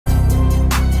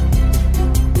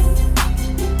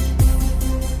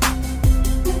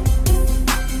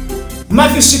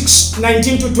Matthew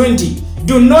 6:19-20.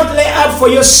 Do not lay up for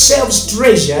yourselves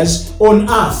treasures on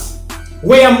earth,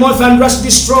 where moth and rust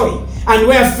destroy, and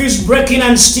where thieves break in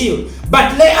and steal.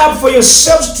 But lay up for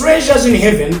yourselves treasures in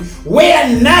heaven,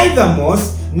 where neither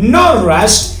moth nor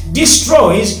rust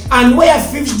destroys, and where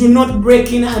thieves do not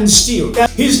break in and steal.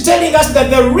 He's telling us that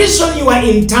the reason you are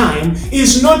in time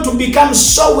is not to become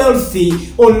so wealthy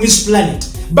on this planet,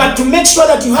 but to make sure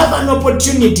that you have an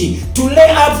opportunity to lay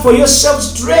up for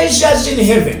yourselves treasures in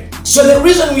heaven. So the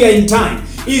reason we are in time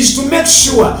is to make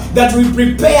sure that we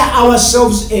prepare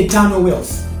ourselves eternal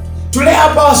wealth, to lay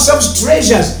up ourselves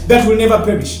treasures that will never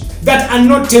perish, that are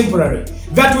not temporary,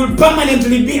 that will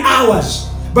permanently be ours.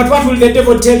 But what will the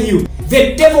devil tell you?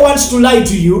 The devil wants to lie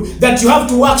to you that you have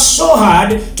to work so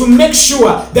hard to make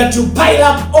sure that you pile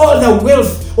up all the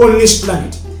wealth on this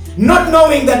planet, not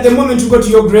knowing that the moment you go to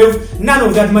your grave, none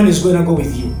of that money is going to go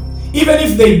with you. Even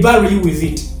if they bury you with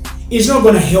it, it's not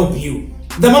going to help you.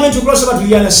 The moment you cross over to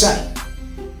the other side,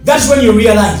 that's when you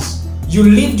realize you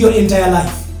lived your entire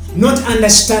life not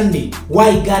understanding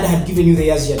why God had given you the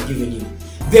years He had given you.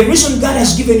 The reason God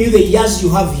has given you the years you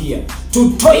have here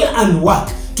to toil and work,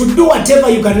 to do whatever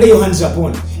you can lay your hands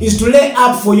upon, is to lay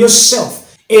up for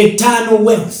yourself eternal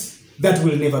wealth that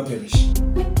will never perish.